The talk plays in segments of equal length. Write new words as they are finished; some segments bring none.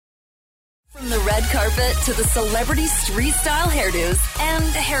From the red carpet to the celebrity street style hairdos and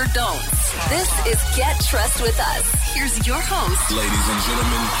hair don'ts. This is Get Dressed with Us. Here's your host, ladies and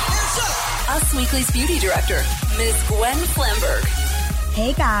gentlemen, Us Weekly's beauty director, Ms. Gwen Flamberg.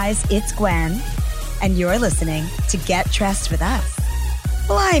 Hey guys, it's Gwen, and you're listening to Get Dressed with Us.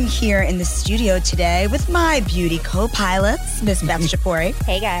 Well, I'm here in the studio today with my beauty co-pilots, Miss Beth Shapori.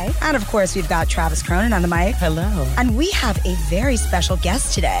 Hey guys. And of course, we've got Travis Cronin on the mic. Hello. And we have a very special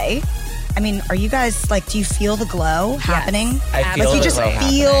guest today. I mean, are you guys, do you feel the glow happening? I feel you the just glow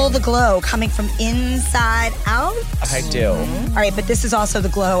feel happening. the glow coming from inside out? I do. All right, but this is also the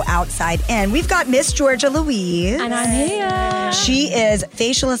glow outside in. We've got Miss Georgia Louise. And I'm here. She is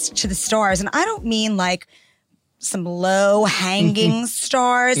facialist to the stars. And I don't mean some low-hanging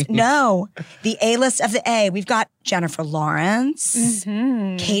stars. No, the A-list of the A. We've got Jennifer Lawrence,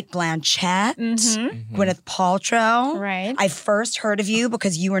 Cate Blanchett, Gwyneth Paltrow. Right. I first heard of you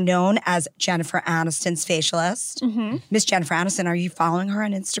because you were known as Jennifer Aniston's facialist. Miss Jennifer Aniston, are you following her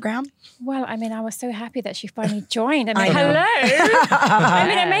on Instagram? Well, I mean, I was so happy that she finally joined. I know. hello. I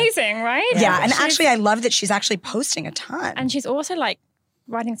mean, amazing, right? Yeah, and actually, I love that she's actually posting a ton. And she's also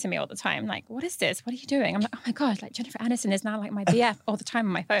writing to me all the time, what is this? What are you doing? I'm like, oh my God, Jennifer Aniston is now my BF all the time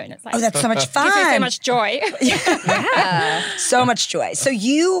on my phone. It's oh, that's so much fun. Gives me so much joy. Yeah. So much joy. So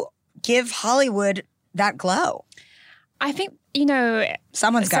you give Hollywood that glow. I think,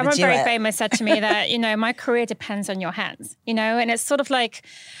 Someone very famous said to me that, my career depends on your hands, and it's sort of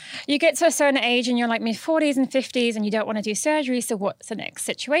you get to a certain age and you're mid-40s and 50s and you don't want to do surgery. So what's the next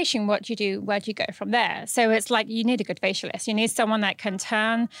situation? What do you do? Where do you go from there? So it's you need a good facialist. You need someone that can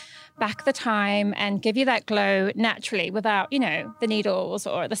turn back the time and give you that glow naturally without, the needles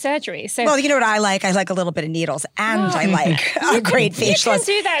or the surgery. So, well, you know what I like? I like a little bit of needles and I like a great facialist. You can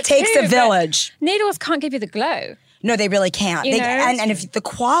do that Takes too, a village. Needles can't give you the glow. No, they really can't. And if the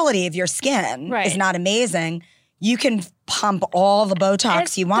quality of your skin is not amazing, you can pump all the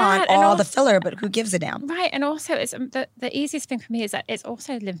Botox you want, all the filler, but who gives a damn? Right. And also, it's the easiest thing for me is that it's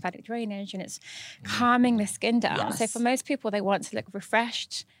also lymphatic drainage and it's calming the skin down. Yes. So for most people, they want to look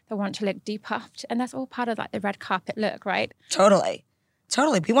refreshed. They want to look depuffed. And that's all part of the red carpet look, right? Totally.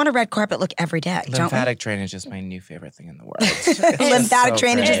 We want a red carpet look every day, don't we? Lymphatic drainage is my new favorite thing in the world. Lymphatic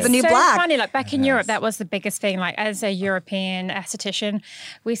drainage is the new black. It's funny, back in Europe, that was the biggest thing. As a European esthetician,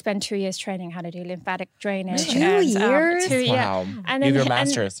 we spent 2 years training how to do lymphatic drainage. 2 years? Wow. Yeah. And then, you have your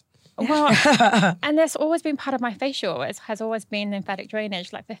master's. Well, and that's always been part of my facial. It has always been lymphatic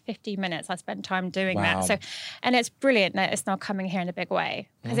drainage. For 15 minutes, I spend time doing that. So, and it's brilliant that it's now coming here in a big way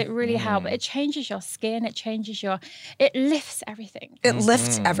because it really helps. It changes your skin. It lifts everything. It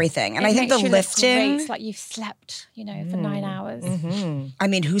lifts everything. And it I think the makes you lifting. look great. You've slept, for 9 hours. I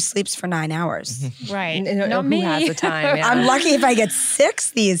mean, who sleeps for 9 hours? Right. Not me. Who has the time? Yeah. I'm lucky if I get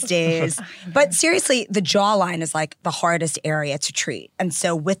 6 these days. But seriously, the jawline is the hardest area to treat. And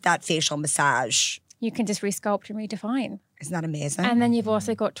so with that facial massage, you can just resculpt and redefine. Isn't that amazing? And then you've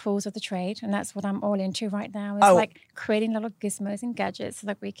also got tools of the trade, and that's what I'm all into right now. Is creating little gizmos and gadgets so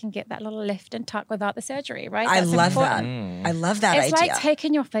that we can get that little lift and tuck without the surgery, right? I That's love important. that. I love that it's idea. It's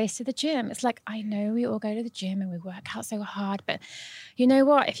taking your face to the gym. It's I know we all go to the gym and we work out so hard, but you know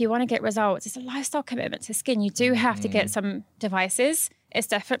what? If you want to get results, it's a lifestyle commitment to skin. You do have to get some devices. It's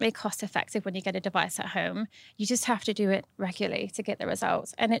definitely cost effective when you get a device at home. You just have to do it regularly to get the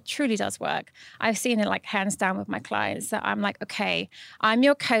results. And it truly does work. I've seen it hands down with my clients that I'm okay, I'm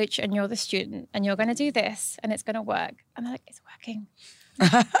your coach and you're the student and you're going to do this and it's going to work. And they're it's working.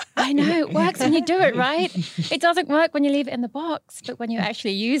 I know it works when you do it, right? It doesn't work when you leave it in the box, but when you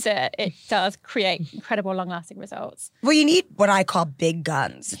actually use it, it does create incredible long-lasting results. Well, you need what I call big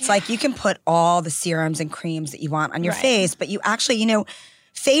guns. It's you can put all the serums and creams that you want on your face, but you actually,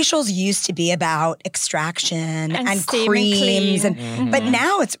 facials used to be about extraction and creams, but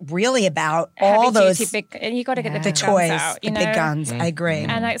now it's really about all those big, and you got to get the big toys, guns out, the big guns. I agree.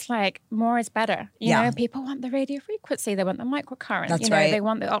 And it's more is better. You know, people want the radio frequency, they want the microcurrent. That's right. They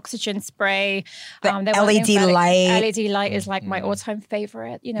want the oxygen spray. The LED light. LED light is my all-time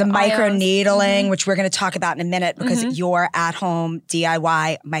favorite. The micro needling, which we're going to talk about in a minute because your at-home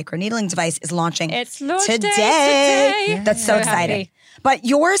DIY micro needling device is launching. It's launched today. That's so exciting. Happy. But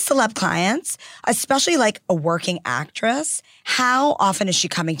your celeb clients, especially a working actress, how often is she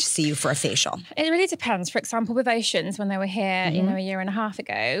coming to see you for a facial? It really depends. For example, with Oceans, when they were here, a year and a half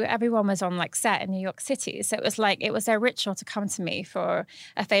ago, everyone was on set in New York City. So it was their ritual to come to me for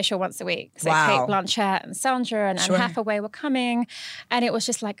a facial once a week. So Cate Blanchett and Sandra and Anne Hathaway were coming. And it was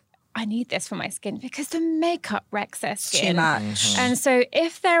just I need this for my skin because the makeup wrecks their skin. Too much. And so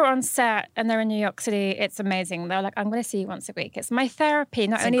if they're on set and they're in New York City, it's amazing. They're like, I'm going to see you once a week. It's my therapy.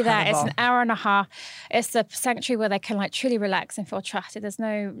 Not only that, it's an hour and a half. It's the sanctuary where they can like truly relax and feel trusted. There's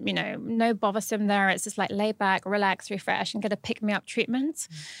no, no bothersome there. It's just like lay back, relax, refresh, and get a pick-me-up treatment.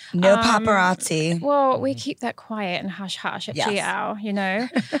 No paparazzi. Well, we keep that quiet and hush-hush at GL,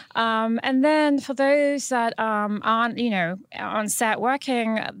 and then for those that aren't, on set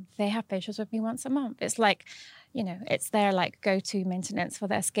working, they have facials with me once a month. It's like, it's their like go-to maintenance for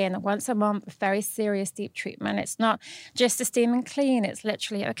their skin. Once a month, a very serious deep treatment. It's not just a steam and clean. It's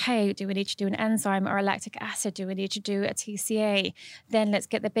literally, okay, do we need to do an enzyme or a lactic acid? Do we need to do a TCA? Then let's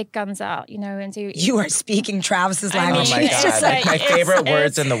get the big guns out, and do... You are speaking Travis's language. Oh my God, like my favorite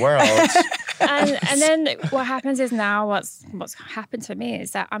words in the world. And then what happens is now what's happened to me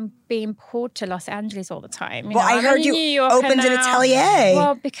is that I'm being pulled to Los Angeles all the time. I heard you opened an atelier.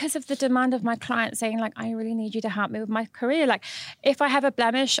 Well, because of the demand of my clients saying like, I really need you to help me with my career. Like if I have a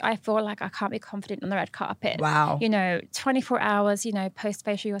blemish, I feel like I can't be confident on the red carpet. Wow. 24 hours,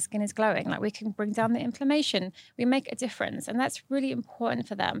 post-facial, your skin is glowing. Like we can bring down the inflammation. We make a difference. And that's really important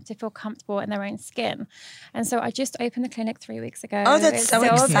for them to feel comfortable in their own skin. And so I just opened the clinic 3 weeks ago. Oh, that's so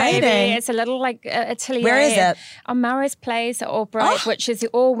exciting. Baby. It's a little like atelier. Where is it? On Melrose Place at Albright, which is the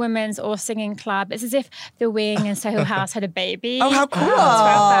all-women's, all-singing club. It's as if the Wing and Soho House had a baby. Oh, how cool.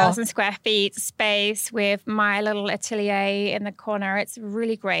 12,000 square feet space with my little atelier in the corner. It's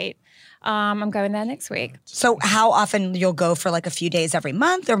really great. I'm going there next week. So how often you'll go for like a few days every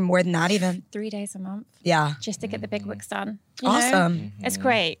month or more than that even? 3 days a month. Yeah. Just to get the big wigs done. Awesome. It's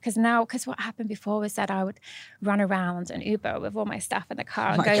great because what happened before was that I would run around and Uber with all my stuff in the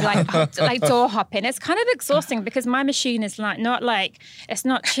car and go like door hopping. It's kind of exhausting because my machine is it's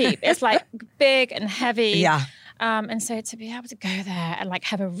not cheap. It's like big and heavy. Yeah. And so to be able to go there and like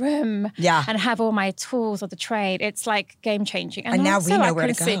have a room Yeah. and have all my tools of the trade, it's like game changing. And now we know where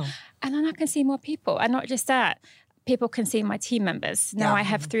to go. And then I can see more people. And not just that, people can see my team members. Now I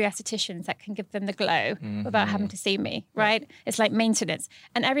have 3 estheticians that can give them the glow without having to see me, right? It's like maintenance.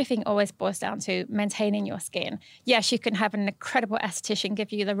 And everything always boils down to maintaining your skin. Yes, you can have an incredible esthetician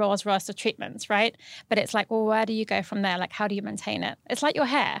give you the Rolls Royce of treatments, right? But it's like, well, where do you go from there? Like, how do you maintain it? It's like your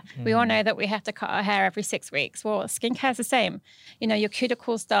hair. We all know that we have to cut our hair every 6 weeks. Well, skincare is the same. Your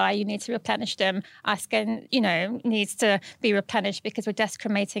cuticles die. You need to replenish them. Our skin, needs to be replenished because we're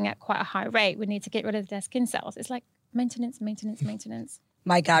desquamating at quite a high rate. We need to get rid of the dead skin cells. It's like, maintenance.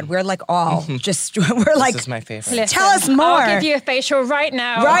 My God, we're like all we're like, This is my favorite. Listen, tell us more. I'll give you a facial right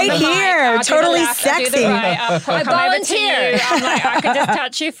now. Right on the mic. here. I'll do the Totally left, I'll do the sexy. right. I'll come over to volunteer. you. I'm like, I could just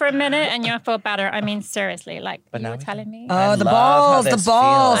touch you for a minute and you'll feel better. I mean, seriously, like But you now were we telling me. Oh, the love balls, how the this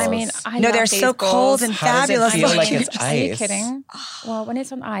balls. feels. I mean, I No, love they're these so cold balls. and How does it fabulous feel like looking. it's Are you ice? kidding? Well, when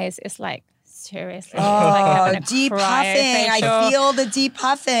it's on ice, it's like, seriously. Oh, like having a deep cryo puffing. I facial. feel the deep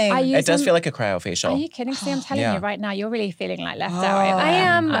puffing. It does feel like a Are cryofacial. you kidding? See, I'm telling Yeah. you right now, you're really feeling like left out. I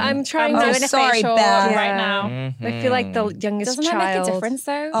am. I'm trying I'm to. doing a sorry, facial Beth. right now. I feel like the youngest Doesn't that child. make a difference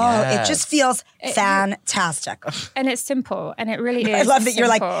though? Oh, Yes. it just feels fantastic. And it's simple, and it really is. I love that you're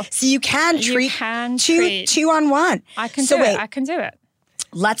like, simple. so you can You treat can treat. two on one. I can so do wait, it. I can do it.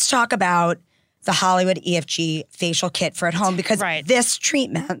 let's talk about the Hollywood EFG facial kit for at home because Right. this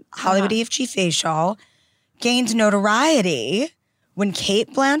treatment, Hollywood EFG facial, gained notoriety when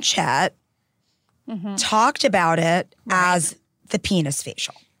Cate Blanchett talked about it as the penis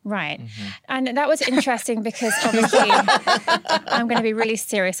facial. Right. And that was interesting because obviously I'm going to be really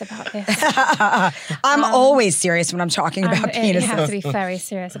serious about this. I'm always serious when I'm talking about You penises. have to be very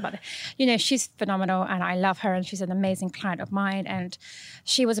serious about it. She's phenomenal and I love her and she's an amazing client of mine and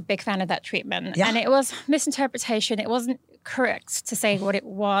she was a big fan of that treatment. Yeah. And it was misinterpretation. It wasn't correct to say what it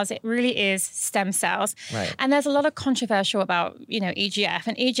was. It really is stem cells. Right. And there's a lot of controversial about, EGF.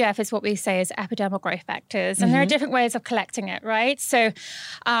 And EGF is what we say is epidermal growth factors. And there are different ways of collecting it, right? So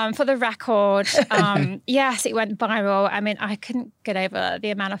for the record, yes, it went viral. I mean, I couldn't get over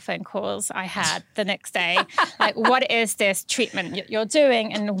the amount of phone calls I had the next day. Like, what is this treatment you're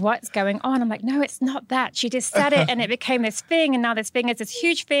doing and what's going on? I'm like, no, it's not that. She just said it and it became this thing. And now this thing is this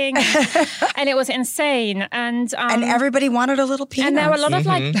huge thing. And it was insane. And everybody wanted a little penis. and there were a lot of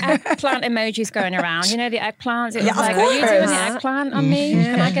like eggplant emojis going around. The eggplants. It was like, are you doing the eggplant on me?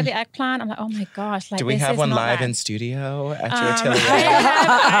 Can I get the eggplant? I'm like, oh my gosh. Like, Do we this have is one not live that. in studio at your atelier?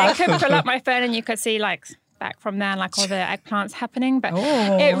 I could pull up my phone and you could see like back from there, like all the eggplants happening. But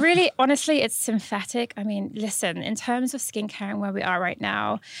it really, honestly, it's synthetic. I mean, listen, in terms of skincare and where we are right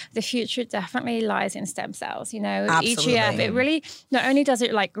now, the future definitely lies in stem cells. You know, Absolutely. EGF, it really, not only does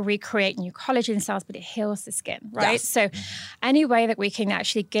it like recreate new collagen cells, but it heals the skin, right? Yes. So any way that we can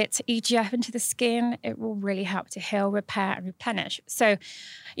actually get EGF into the skin, it will really help to heal, repair, and replenish. So,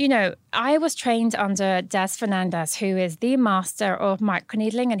 you know, I was trained under Des Fernandez, who is the master of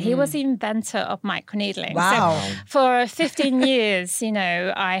microneedling, and he was the inventor of microneedling. Wow. So for 15 years, you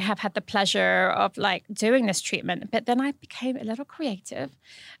know, I have had the pleasure of like doing this treatment, but then I became a little creative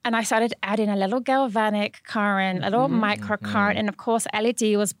and I started adding a little galvanic current, a little microcurrent, and of course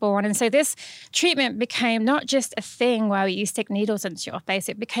LED was born. And so this treatment became not just a thing where you stick needles into your face,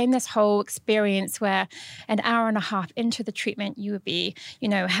 it became this whole experience where an hour and a half into the treatment, you would be, you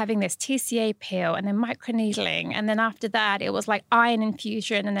know, having this TCA peel and then microneedling. And then after that, it was like iron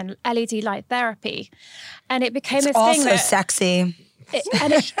infusion and then LED light therapy. And it became this also thing that... sexy.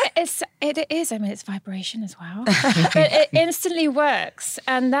 It is. I mean, it's vibration as well. But it instantly works.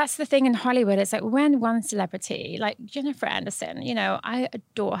 And that's the thing in Hollywood. It's like when one celebrity, like Jennifer Aniston, you know, I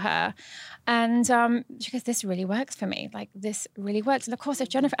adore her. And she goes, this really works for me. Like, this really works. And of course, if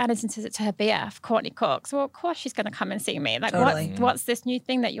Jennifer Aniston says it to her BF, Courtney Cox, well, of course she's going to come and see me. Like, Totally. what's this new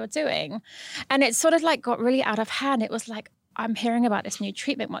thing that you're doing? And it sort of like got really out of hand. It was like, I'm hearing about this new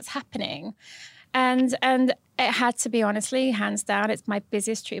treatment. What's happening? And it had to be, honestly, hands down, it's my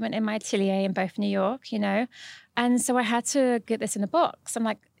busiest treatment in my atelier in both New York, you know. And so I had to get this in a box. I'm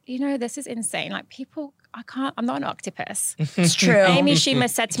like, you know, this is insane. Like people, I'm not an octopus. It's true. Amy Schumer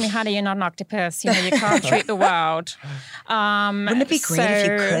said to me, honey, you're not an octopus. You know, you can't treat the world. Wouldn't it be great if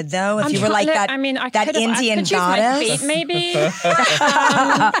you could, though? If you were like that, I that could Indian use my goddess? feet, maybe.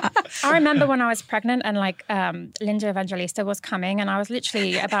 I remember when I was pregnant and like Linda Evangelista was coming and I was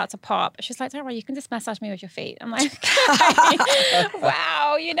literally about to pop. She's like, don't worry, you can just massage me with your feet. I'm like, okay.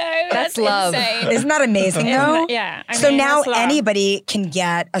 Wow, you know, that's love. insane. Isn't that amazing, though? Yeah. I So mean, now that's love. anybody can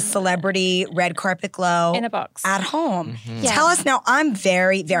get a celebrity red carpet glow In a box. at home. Yeah. Tell us now. I'm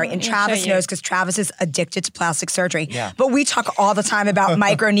very, and me Travis show you. knows because Travis is addicted to plastic surgery. Yeah. But we talk all the time about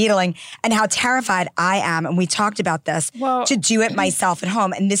microneedling and how terrified I am. And we talked about this to do it myself at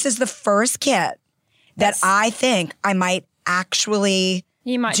home. And this is the first kit that I think I might actually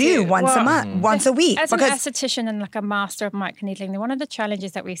You might do once a month, once a week. As an because esthetician and like a master of microneedling, one of the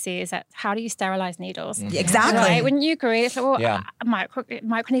challenges that we see is that how do you sterilize needles? Exactly. Right? Wouldn't you agree? It's like, well, Yeah.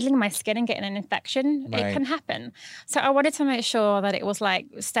 microneedling my skin and getting an infection, Right. it can happen. So I wanted to make sure that it was like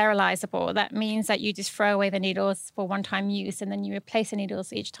sterilizable. That means that you just throw away the needles for one-time use and then you replace the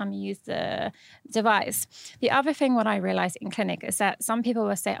needles each time you use the device. The other thing what I realized in clinic is that some people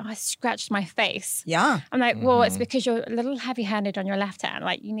will say, oh, I scratched my face. Yeah. I'm like, well, it's because you're a little heavy-handed on your left hand.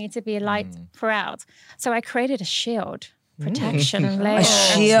 Like, you need to be light throughout. So I created a shield protection layer. A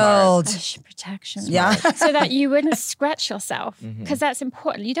shield. Protection. Yeah. So that you wouldn't scratch yourself, because that's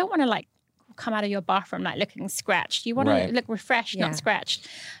important. You don't want to like come out of your bathroom like looking scratched. You want Right. to look refreshed, Yeah. not scratched.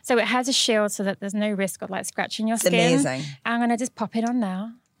 So it has a shield so that there's no risk of like scratching your skin. amazing. I'm going to just pop it on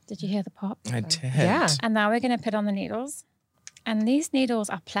now. Did you hear the pop? I did. Yeah. And now we're going to put on the needles. And these needles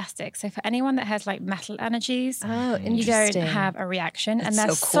are plastic. So for anyone that has like metal allergies, Oh, you don't interesting. have a reaction. And So they're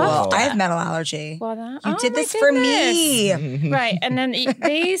cool. softer. I have metal allergy. Well, that- You oh did my this for me. goodness. Right. And then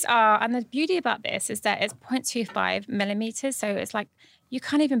these are, and the beauty about this is that it's 0.25 millimeters. So it's like, you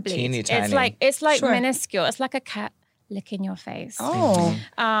can't even bleed. Teeny tiny. It's like Sure. minuscule. It's like a cat licking your face. Oh,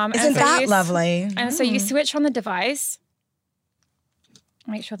 And isn't so that you- lovely? And so you switch on the device.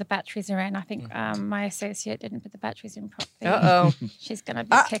 Make sure the batteries are in. I think my associate didn't put the batteries in properly. Uh-oh. She's going to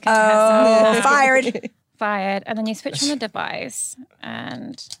be kicking herself. Oh, fired. Fired. And then you switch on the device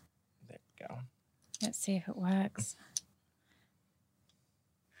and There you go. let's see if it works.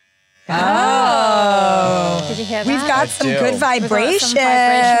 Oh. Did you hear that? We've got some do. good We've got some vibration.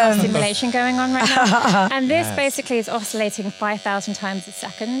 vibrational stimulation going on right now. And this basically is oscillating 5,000 times a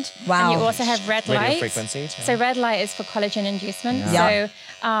second. Wow. And you also have red Radio light. frequency, too. So red light is for collagen inducement. Yeah.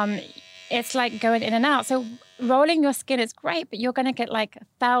 So it's like going in and out. So rolling your skin is great, but you're going to get like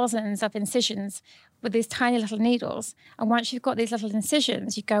thousands of incisions with these tiny little needles. And once you've got these little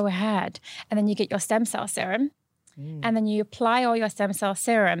incisions, you go ahead and then you get your stem cell serum. And then you apply all your stem cell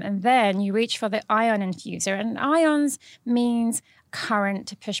serum, and then you reach for the ion infuser. And ions means current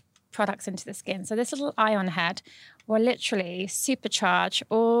to push products into the skin. So this little ion head will literally supercharge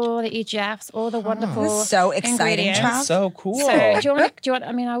all the EGFs, all the wonderful This is so exciting, ingredients. Trav. So cool. So do you want,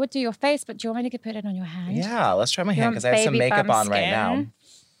 I mean, I would do your face, but do you want me to put it on your hand? Yeah, let's try my You hand want because I have some baby makeup bum on right now. skin?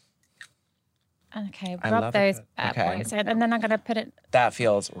 Okay, I rub love those it. bad Okay. boys in, and then I'm going to put it. That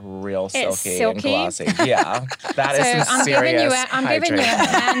feels real silky, and silky. glossy. Yeah, that is So some I'm serious giving you a hydration.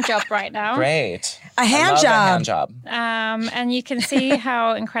 hand job right now. Great. A hand I love job. A hand job. And you can see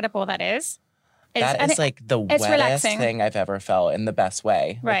how incredible that is. That is like the it's wettest relaxing. thing I've ever felt in the best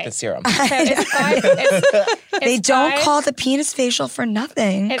way. Right. With the serum. So it's They don't five- call it the penis facial for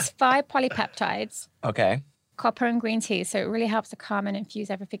nothing. It's 5 polypeptides, Okay. copper and green tea, so it really helps to calm and infuse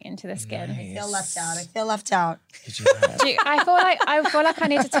everything into the skin. Nice. I feel left out. Did you have- I feel like I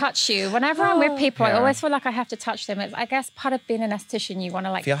need to touch you. Whenever I'm with people, I Yeah. always feel like I have to touch them. It's, I guess part of being an esthetician, you want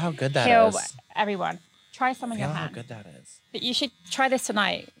to like Feel how good that heal is. everyone. Try some on Feel your how hand. good that is. But you should try this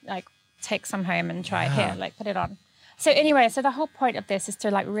tonight. Like, take some home and try it here. Like, put it on. So anyway, so the whole point of this is to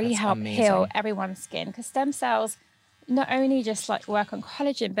like really That's help amazing. heal everyone's skin, because stem cells not only just like work on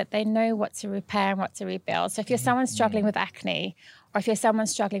collagen, but they know what to repair and what to rebuild. So if you're someone struggling with acne, or if you're someone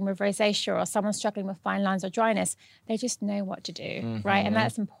struggling with rosacea, or someone struggling with fine lines or dryness, they just know what to do, right? And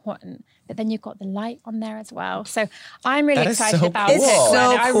that's important. But then you've got the light on there as well. So I'm really That is excited so about cool. it. It's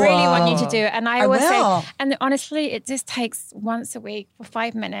so I really want you cool. to do it. And I I always will. say, and honestly, it just takes once a week for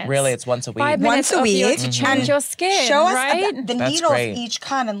 5 minutes. Really, it's once a week. 5 minutes Once a of you week. to And change your skin, Show us right? the That's needles great. each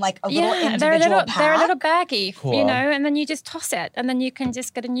come in like a little Yeah, individual pack. they're a little baggy, Cool. you know, and then you just toss it, and then you can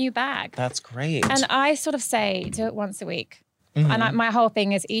just get a new bag. That's great. And I sort of say, do it once a week. And my whole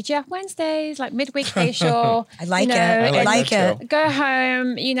thing is EGF Wednesdays, like midweek facial. I like you it. know, I like like that it. too. Go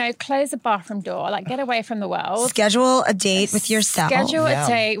home, you know, close the bathroom door, like get away from the world. Schedule a date with yourself. Schedule Yeah. a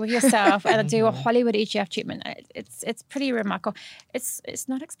date with yourself and do a Hollywood EGF treatment. It's pretty remarkable. It's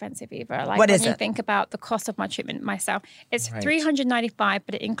not expensive either. Like What when is you it? think about the cost of my treatment myself, it's Right. $395,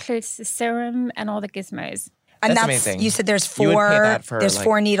 but it includes the serum and all the gizmos. And That's that's amazing. you said there's You would pay four. that for, There's like,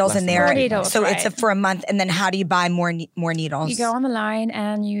 4 needles less in than there. 4 needles, so it's right. for a month. And then how do you buy more needles? You go on the line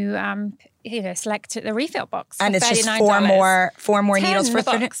and you select the refill box. and for it's just $39. four more 10 needles in for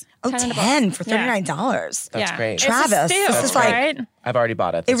the 30. box. Oh, 10 in the 10 box. for Yeah. $39. That's great. It's Travis, a steal, this is like- right? I've already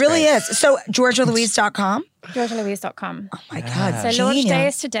bought it. It That's really great. is. So GeorgiaLouise.com. GeorgiaLouise.com. Oh my God, So launch day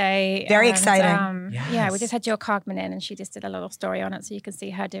genius. is today. Very and, exciting. Yeah, we just had Jill Cogman in, and she just did a little story on it, so you can see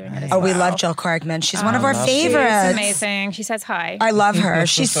her doing it as Oh, well. we love Jill Cargman. She's one of our love favorites. She's amazing. She says hi. I love her.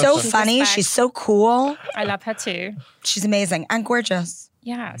 She's so She's funny. just back. She's so cool. I love her too. She's amazing and gorgeous.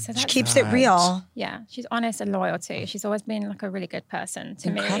 Yeah, so She that's keeps it real. yeah. She's honest and loyal too. She's always been like a really good person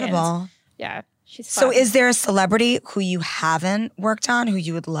to me. and Incredible. yeah, she's So fun. is there a celebrity who you haven't worked on, who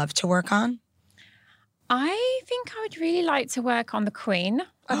you would love to work on? I think I would really like to work on the Queen.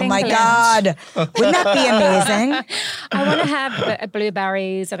 of Oh my England. God. Wouldn't that be amazing? I want to have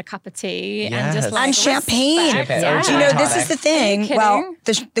blueberries and a cup of tea and Yes. just like And champagne. respect. Champagne. Do you know, this is the thing. kidding? Well,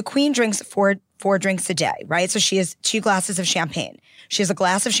 the queen drinks four drinks a day, right? So she has 2 glasses of champagne. She has a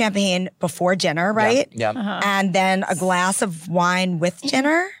glass of champagne before dinner, right? Yeah. And then a glass of wine with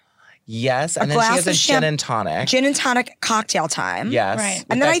dinner. Yes. And then she glass has a of gin and tonic. Gin and tonic cocktail time. Yes. Right. With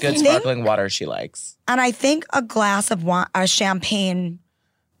And then that I good think- sparkling water she likes. And I think a glass of champagne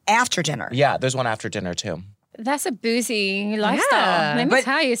after dinner. Yeah. There's one after dinner too. That's a boozy lifestyle. Yeah. Let me But,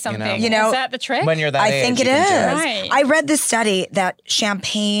 tell you something. you know, is that the trick? When you're that I age, think it you is. can do Right. I read this study that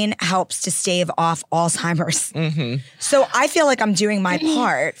champagne helps to stave off Alzheimer's. Mm-hmm. So I feel like I'm doing my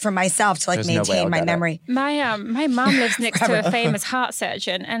part for myself to like There's no way maintain I'll my get it. memory. My mum lives next to a famous heart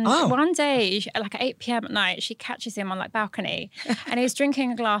surgeon, and Oh. one day, like at 8 p.m. at night, she catches him on like balcony, and he's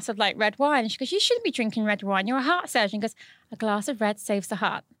drinking a glass of like red wine. She goes, "You shouldn't be drinking red wine. You're a heart surgeon." He goes, "A glass of red saves the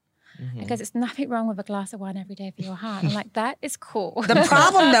heart." Because there's nothing wrong with a glass of wine every day for your heart. I'm like, that is cool. The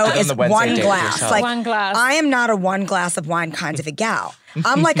problem though on is the Wednesday one date with glass. yourself. Like One glass. I am not a 1 glass of wine kind of a gal.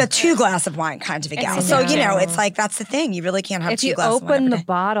 I'm like a 2 glass of wine kind of a gal. So you know, it's like that's the thing. You really can't have If 2 you glasses of wine open every the day.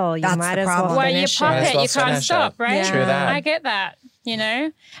 bottle, you That's might the as problem. well Well, you finish pop Might as it, well you can't finish it. stop, right? Yeah. True that. I get that, you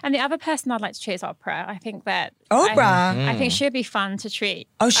know? And the other person I'd like to treat is Oprah. I think that Oprah. I think she'd be fun to treat.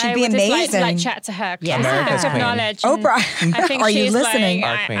 Oh, she'd I be would just like to amazing. chat to her. Yeah. America's Bits of queen. knowledge. and Oprah, I think are you she's listening?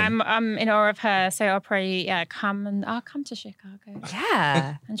 Our Like, queen. I'm in awe of her. So Oprah, yeah, come and I'll come to Chicago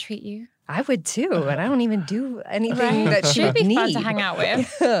Yeah, and treat you. I would too. And I don't even do anything Right? that she She'd would be need. fun to hang out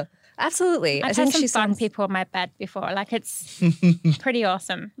with. Absolutely. I I've had think some she's fun people in my bed before. Like it's pretty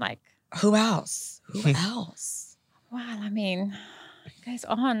awesome. Like, Who else? Who else? wow, I mean, it goes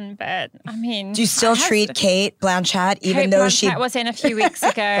on, but I mean, Do you still I have treat to- Cate Blanchett even Kate though Blanchett was in a few weeks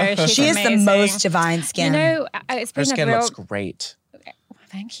ago. She's she has the amazing. most divine skin? You know, it's Her been skin a real. looks great.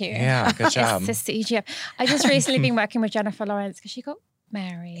 Thank you. Yeah, good job. It's just the EGF. I just recently been working with Jennifer Lawrence because she got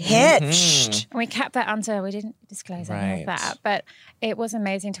Mary. Hitched. And we kept that under, we didn't disclose any of Right. that, but it was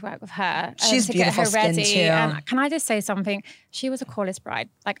amazing to work with her. She's to get her beautiful skin, ready. too. And can I just say something? She was the coolest bride.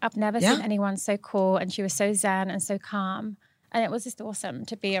 Like I've never seen anyone so cool, and she was so zen and so calm. And it was just awesome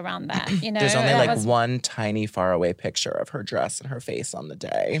to be around that, you know. There's only That like was- one tiny faraway picture of her dress and her face on the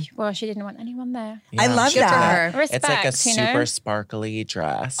day. Well, she didn't want anyone there. I love Good for that. her. Respect, It's like a you know? super sparkly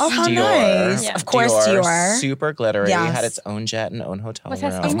dress. Oh, how Dior. nice. Yeah. Of course, Dior. Super glittery. Yes. Had its own jet and own hotel Was her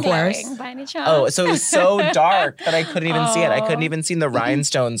room. skin Of course. glowing by any chance? Oh, so it was so dark that I couldn't even see it. I couldn't even see the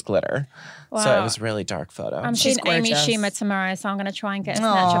rhinestones glitter. So it Wow. was a really dark photo. I'm She's seeing Amy gorgeous. Schumer tomorrow, so I'm going to try and get a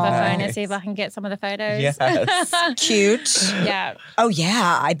snatch of her phone and see if I can get some of the photos. Yes. Cute. Yeah. Oh,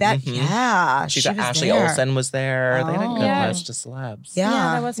 yeah. I bet. Yeah. She's she was Ashley there. Olsen was there. They had a good Yeah. list of celebs. Yeah.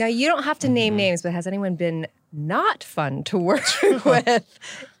 Yeah, there was. Now, you don't have to name names, but has anyone been not fun to work with?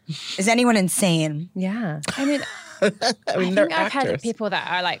 Is anyone insane? Yeah. I mean, I mean, I they're think I've actors. had people that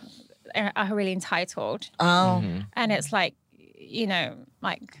are like, are really entitled. Oh, And it's like, you know,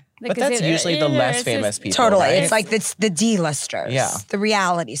 like. But because that's it- usually the you know, less it's famous just- people. totally. right? It's like the D-listers. Yeah. The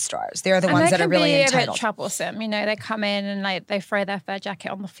reality stars. They're the And ones they that are can really be a bit entitled. troublesome. You know, they come in and like they throw their fur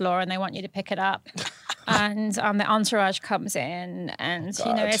jacket on the floor and they want you to pick it up. And the entourage comes in and, you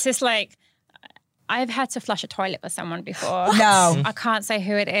know, God. it's just like, I've had to flush a toilet for someone before. No. I can't say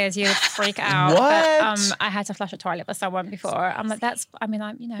who it is. You would freak out. What? But I had to flush a toilet for someone before. I'm like, I'm,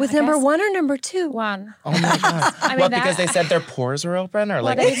 you know. With I number guess one or number two? one. Oh my God. I mean, What, that- because they said their pores were open? Or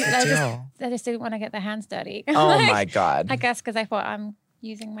like, Well, what's the deal? they just didn't want to get their hands dirty. Oh Like, my God. I guess because I thought I'm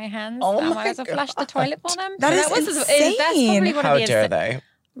using my hands. Oh I my might as well flush the toilet for them. That So is that's insane. probably one How of the dare they?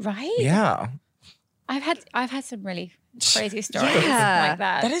 Right? Yeah. I've had some really crazy stories Yeah. like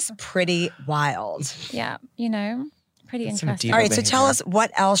that. That is pretty wild. Yeah, you know, pretty That's some interesting. deep- All right, so tell behavior. us,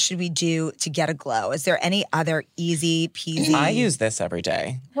 what else should we do to get a glow? Is there any other easy peasy? I use this every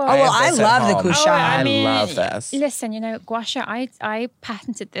day. Well- Oh, well, have I this at love the home. gua sha. I love this. Listen, you know, gua sha, I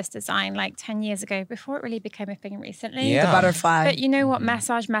patented this design like 10 years ago before it really became a thing recently. Yeah. the butterfly. But you know what?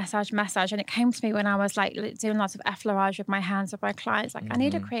 Massage. And it came to me when I was like doing lots of effleurage with my hands with my clients. Like, I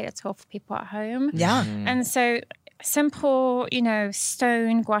need to create a tool for people at home. yeah. And so simple, you know,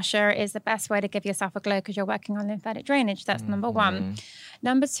 stone gua sha is the best way to give yourself a glow because you're working on lymphatic drainage. That's number one.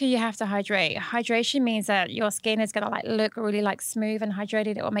 Number two, you have to hydrate. Hydration means that your skin is going to like look really like smooth and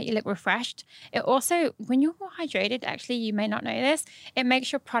hydrated. It will make you look refreshed. It also, when you're more hydrated, actually, you may not know this, it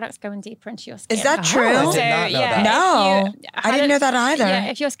makes your products going deeper into your skin. Is that true? I did not know that. No, if you- I didn't know that either. Yeah,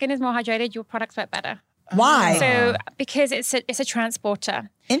 if your skin is more hydrated, your products work better. Why? So because it's a transporter.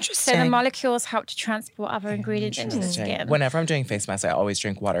 So Interesting. the moleccules help to transport other ingredients into the skin. Whenever I'm doing face masks, I always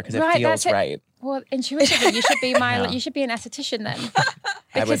drink water because it Right, feels that's it. right. Well, intuitively, you should be you should be an esthetician then.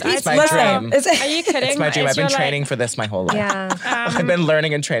 I would, Because it's I my swear- dream. Are you kidding? It's my dream. I've been You're like- training for this my whole life. Yeah. I've been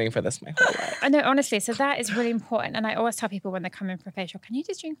learning and training for this my whole life. I know, honestly. So that is really important. And I always tell people when they come in for a facial, can you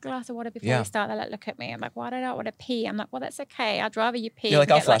just drink a glass of water before Yeah. we start? They're like, look at me. I'm like, why did I want to pee? I'm like, well, that's okay. I'd rather you pee. You're like,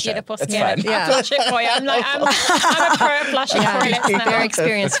 and I'll get, flush it. beautiful It's skin. fine. I'll flush it for you. I'm like, I'm a pro at flushing toilets now. Very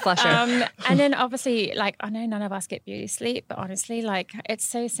experienced flusher. And then obviously, like, I know none of us get beauty sleep, but honestly, like, it's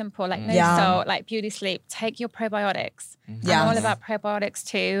so simple. Like, no Yeah. salt, like beauty sleep. Take your probiotics. Yeah. I'm all about probiotics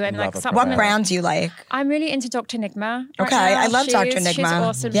too. And like, Love a supplements. what brand do you like? I'm really into Dr. Nigma. right Okay, now. I love Dr. She's Nigma.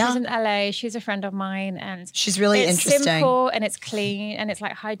 awesome. Yeah. She's in LA. She's a friend of mine, and She's really it's interesting. simple and it's clean and it's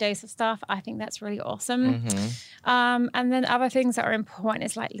like high dose of stuff. I think that's really awesome. And then other things that are important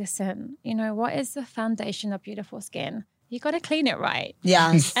is like, listen, you know, what is the foundation of beautiful skin? You got to clean it right.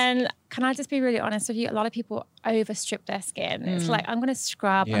 Yes. And can I just be really honest with you? A lot of people overstrip their skin. It's like, I'm going to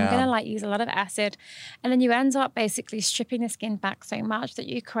scrub. I'm Yeah. going to like use a lot of acid. And then you end up basically stripping the skin back so much that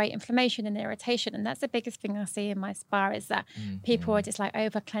you create inflammation and irritation. And that's the biggest thing I see in my spa is that people are just like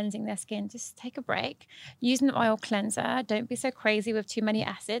over cleansing their skin. Just take a break. Use an oil cleanser. Don't be so crazy with too many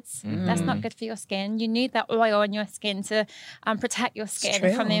acids. That's not good for your skin. You need that oil in your skin to protect your skin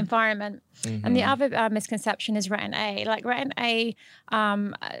from the true. environment. And the other misconception is retin A. Like retin A,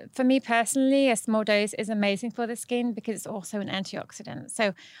 for me personally, a small dose is amazing for the skin because it's also an antioxidant.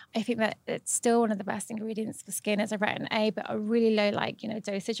 So I think that it's still one of the best ingredients for skin is a retin A, but a really low, like, you know,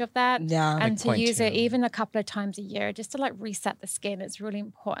 dosage of that. Yeah. And Like to use it 0.2. even a couple of times a year just to like reset the skin is really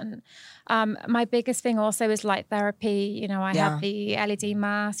important. My biggest thing also is light therapy. You know, I Yeah. have the LED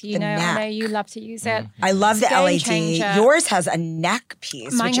mask. You The know, I know neck. you love to use it. I love the It's a game LED. changer. Yours has a neck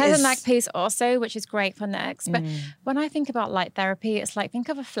piece. Mine which has is, a neck piece also, which is great for necks. But when I think about light therapy, it's like, think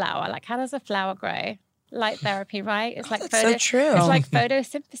of a flower. Like, how does a flower grow? Light therapy, right? It's like that's so true. It's like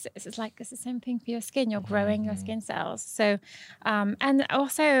photosynthesis. It's like it's the same thing for your skin. You're growing your skin cells. So, and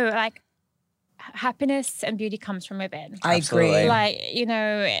also like happiness and beauty comes from within. I agree. Like,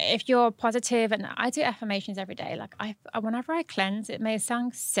 if you're positive, and I do affirmations every day. Like whenever I cleanse, it may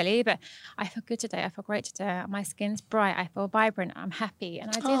sound silly, but I feel good today. I feel great today. My skin's bright. I feel vibrant. I'm happy. And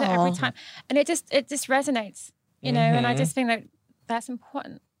I do that every time. And it just resonates, and I just think that's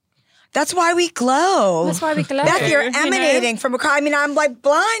important. That's why we glow. That's why we glow. Beth, you're emanating from a car. I mean, I'm like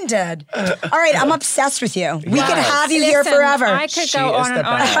blinded. All right, I'm obsessed with you. We could have you here forever. I could go on and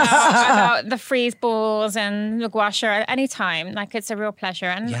on about the freeze balls and the gua sha at any time. Like, it's a real pleasure.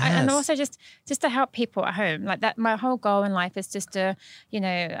 And and also just to help people at home. Like that, my whole goal in life is just to,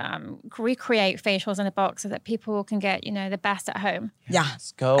 recreate facials in a box so that people can get, the best at home.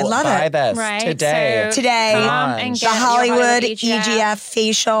 Yes, go buy this today. So today, and the Hollywood EGF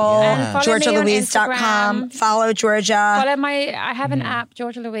facial. GeorgiaLouise.com. Follow Georgia. I have an app,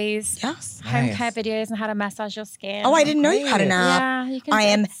 Georgia Louise. Yes. Home care videos and how to massage your skin. Oh, I didn't know you had an app. Yeah, you can. I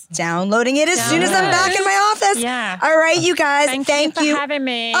am downloading it as soon as I'm back in my office. Yeah. All right, you guys. Thank you for having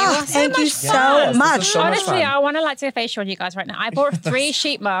me. Oh, thank you so much. Honestly, I want to do a facial on you guys right now. I bought 3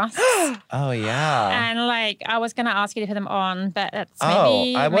 sheet masks. Oh, yeah. And I was going to ask you to put them on, but that's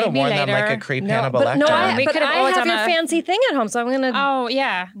maybe I would have worn them like a creep Hannibal Lecter. I have your fancy thing at home, so I'm going to... Oh,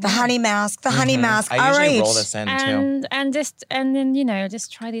 yeah. The honey mask. The honey mask. I usually right. roll this in too. And then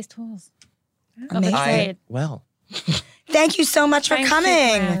just try these tools. Amazing. I will. Thank you so much for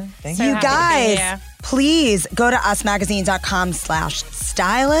coming. Thank you guys. Please go to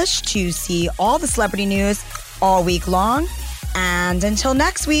usmagazine.com/stylish to see all the celebrity news all week long. And until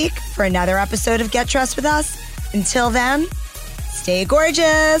next week for another episode of Get Dressed with Us. Until then, stay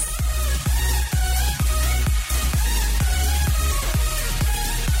gorgeous.